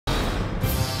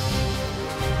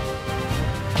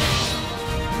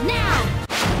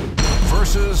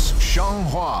versus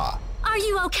Xianghua. Are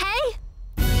you okay?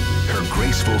 Her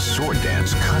graceful sword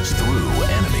dance cuts through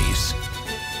enemies.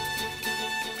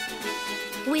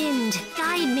 Wind,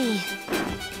 guide me.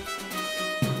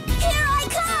 Here I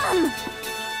come!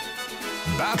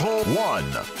 Battle 1.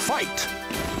 Fight!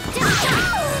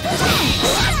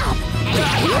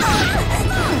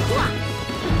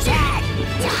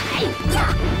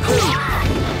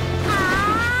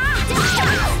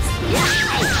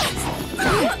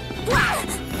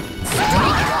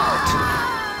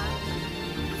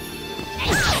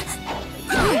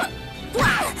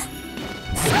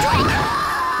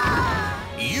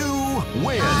 You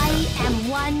win! I am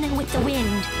one with the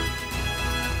wind.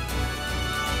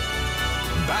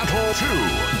 Battle 2.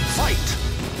 Fight!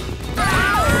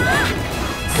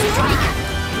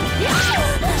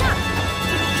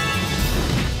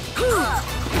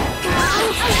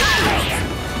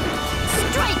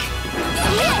 Strike!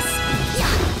 Yes!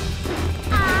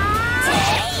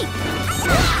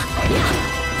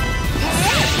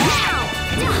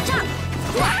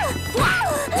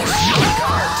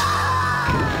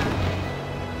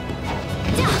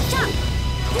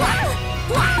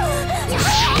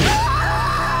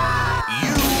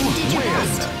 You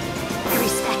win! I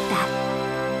respect that.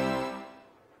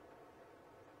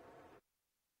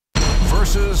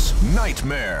 Versus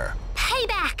Nightmare.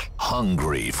 Payback!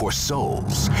 Hungry for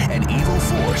souls, an evil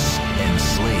force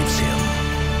enslaves him.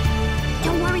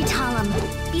 Don't worry, Talim.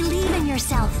 Believe in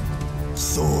yourself.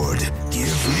 Sword,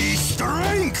 give me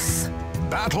strength!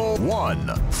 Battle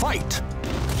 1. Fight!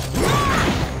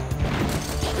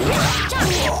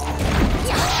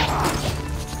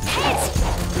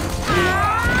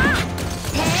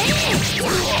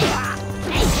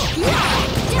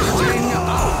 Bring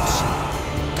out!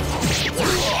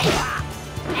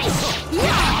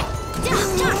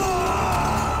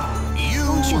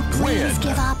 You Please win!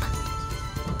 give up.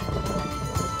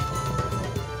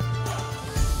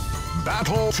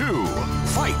 Battle 2.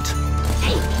 Fight!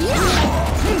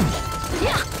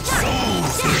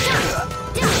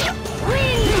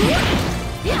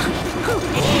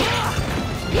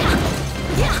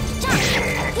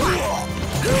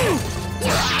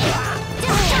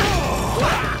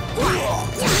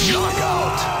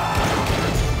 Knockout!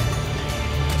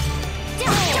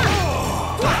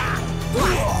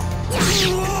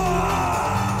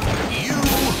 You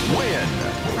win!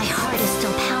 My heart is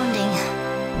still pounding.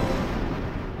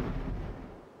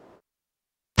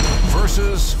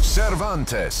 Versus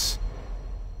Cervantes.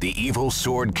 The evil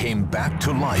sword came back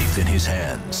to life in his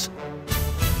hands.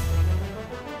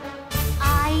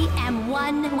 I am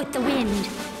one with the wind.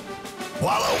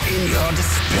 Wallow in your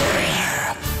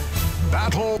despair!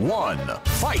 Battle 1.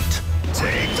 Fight!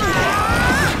 Take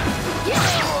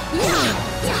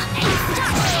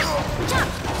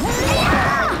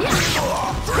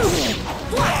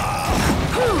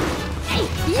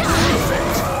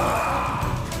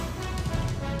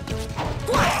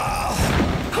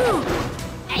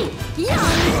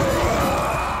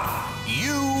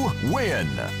You win!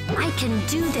 I can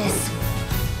do this.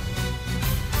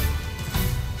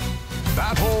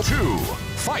 Battle 2.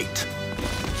 Fight!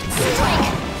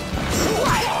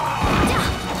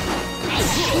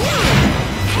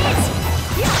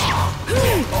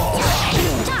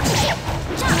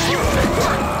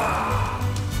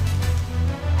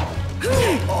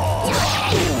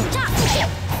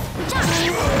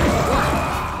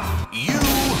 You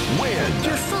win!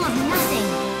 You're full of nothing.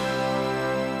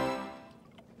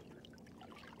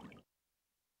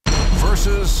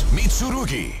 Versus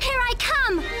Mitsurugi. Here I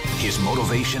come! His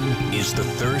motivation is the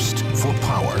thirst for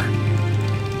power.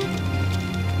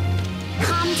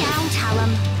 Calm down,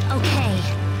 Talim. Okay.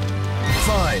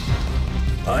 Fine.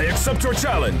 I accept your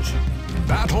challenge.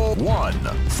 Battle 1.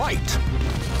 Fight!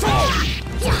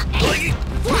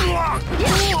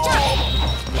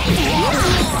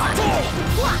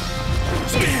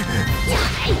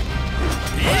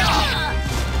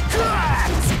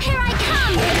 Here I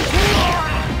come!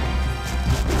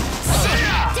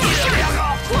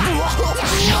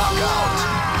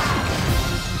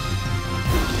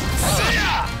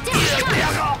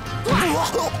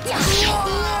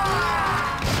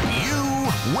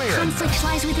 You win! Conflict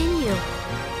lies within you.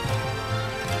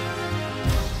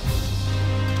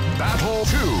 Battle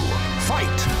 2.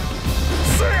 Fight!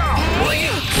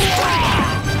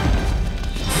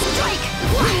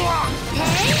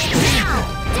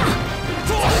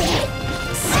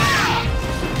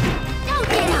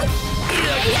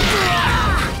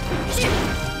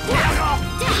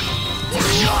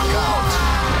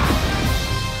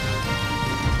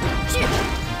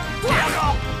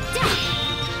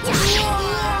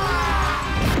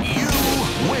 You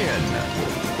win!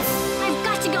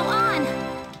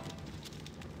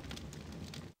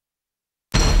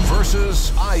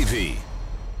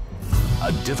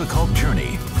 difficult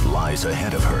journey lies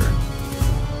ahead of her.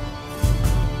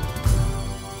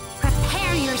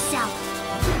 Prepare yourself.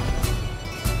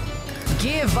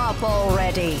 Give up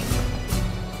already.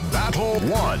 Battle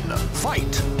 1.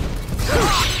 Fight!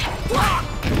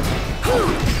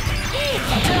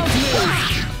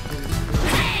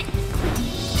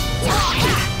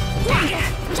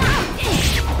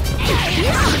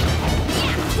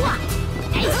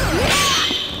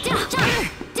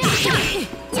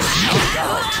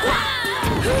 Don't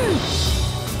move.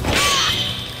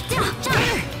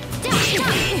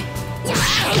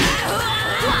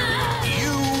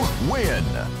 You win!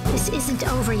 This isn't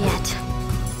over yet.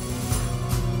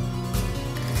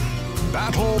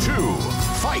 Battle 2.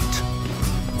 Fight!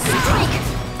 Strike!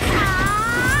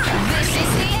 This is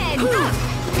the end.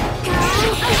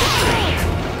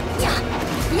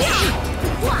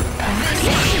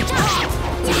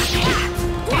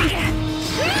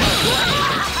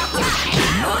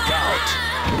 Knockout!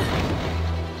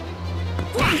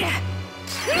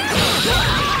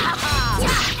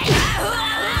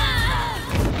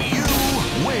 You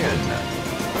win!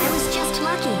 I was just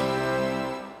lucky.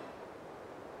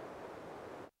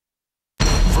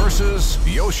 Versus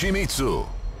Yoshimitsu.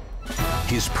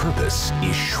 His purpose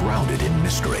is shrouded in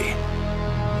mystery.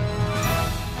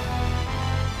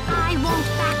 I won't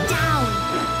back down.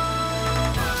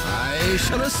 I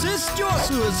shall assist your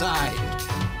suicide.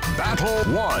 Battle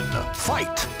 1.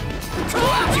 Fight!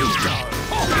 You go.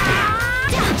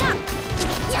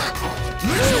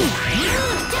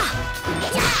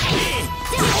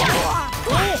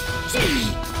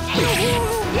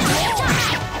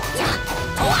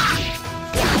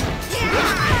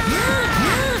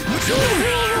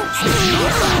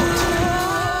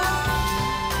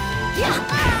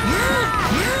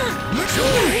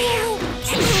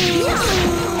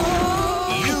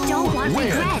 I don't want win.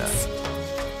 regrets.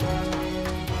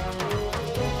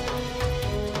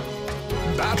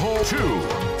 Battle 2.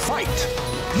 Fight!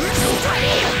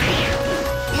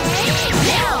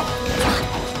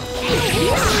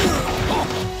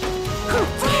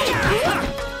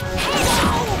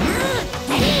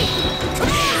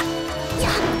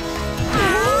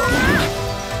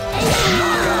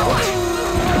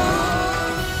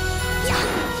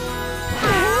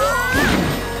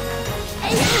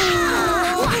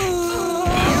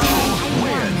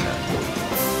 Win!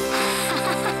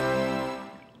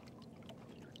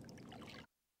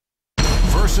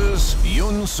 Versus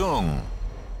Yun Sung.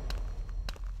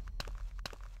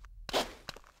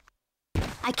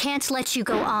 I can't let you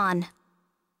go on.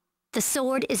 The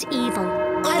sword is evil.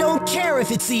 I don't care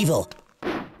if it's evil.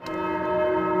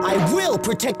 I will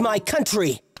protect my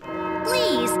country.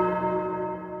 Please.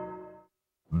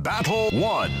 Battle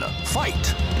 1.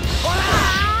 Fight!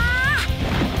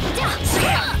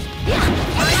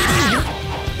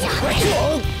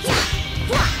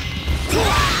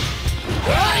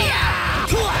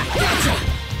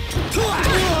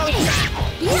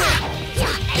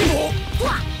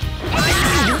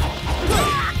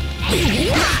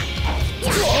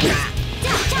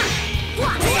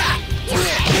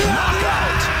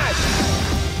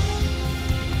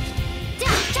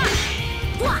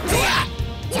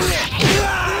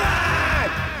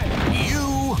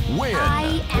 You win!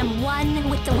 I am one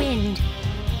with the wind.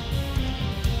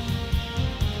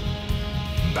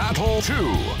 Battle 2.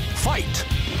 Fight!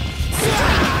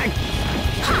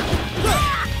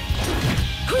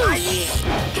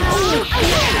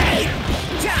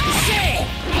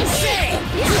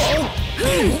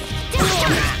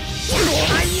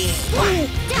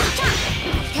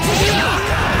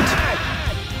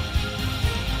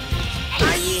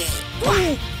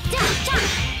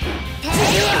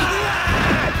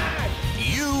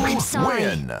 You I'm sorry.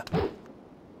 win!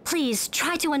 Please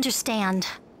try to understand.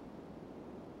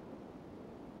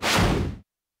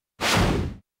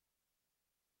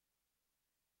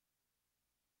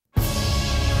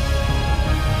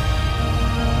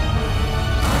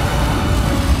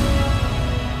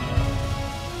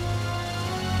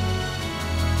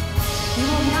 You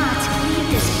will not leave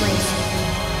this place.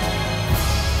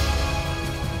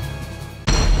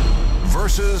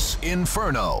 Versus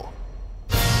Inferno.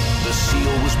 The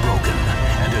seal was broken,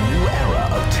 and a new era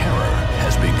of terror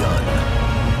has begun.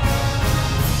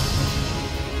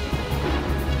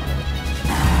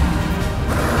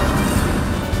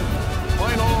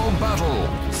 Final battle.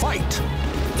 Fight!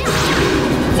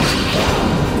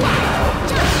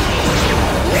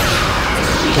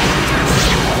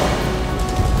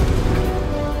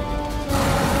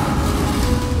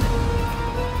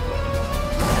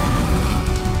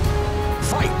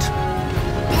 Fight!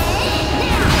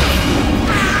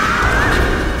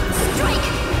 Strike!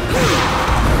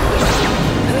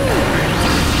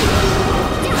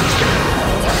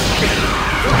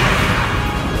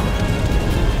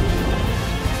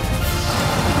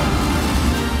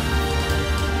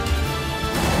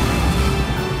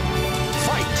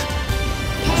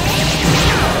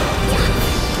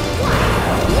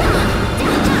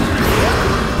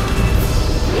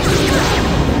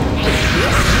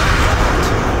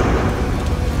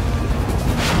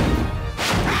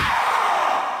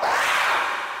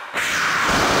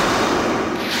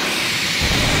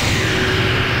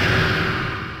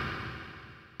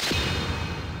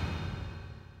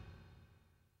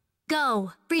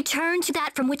 No. Return to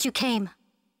that from which you came.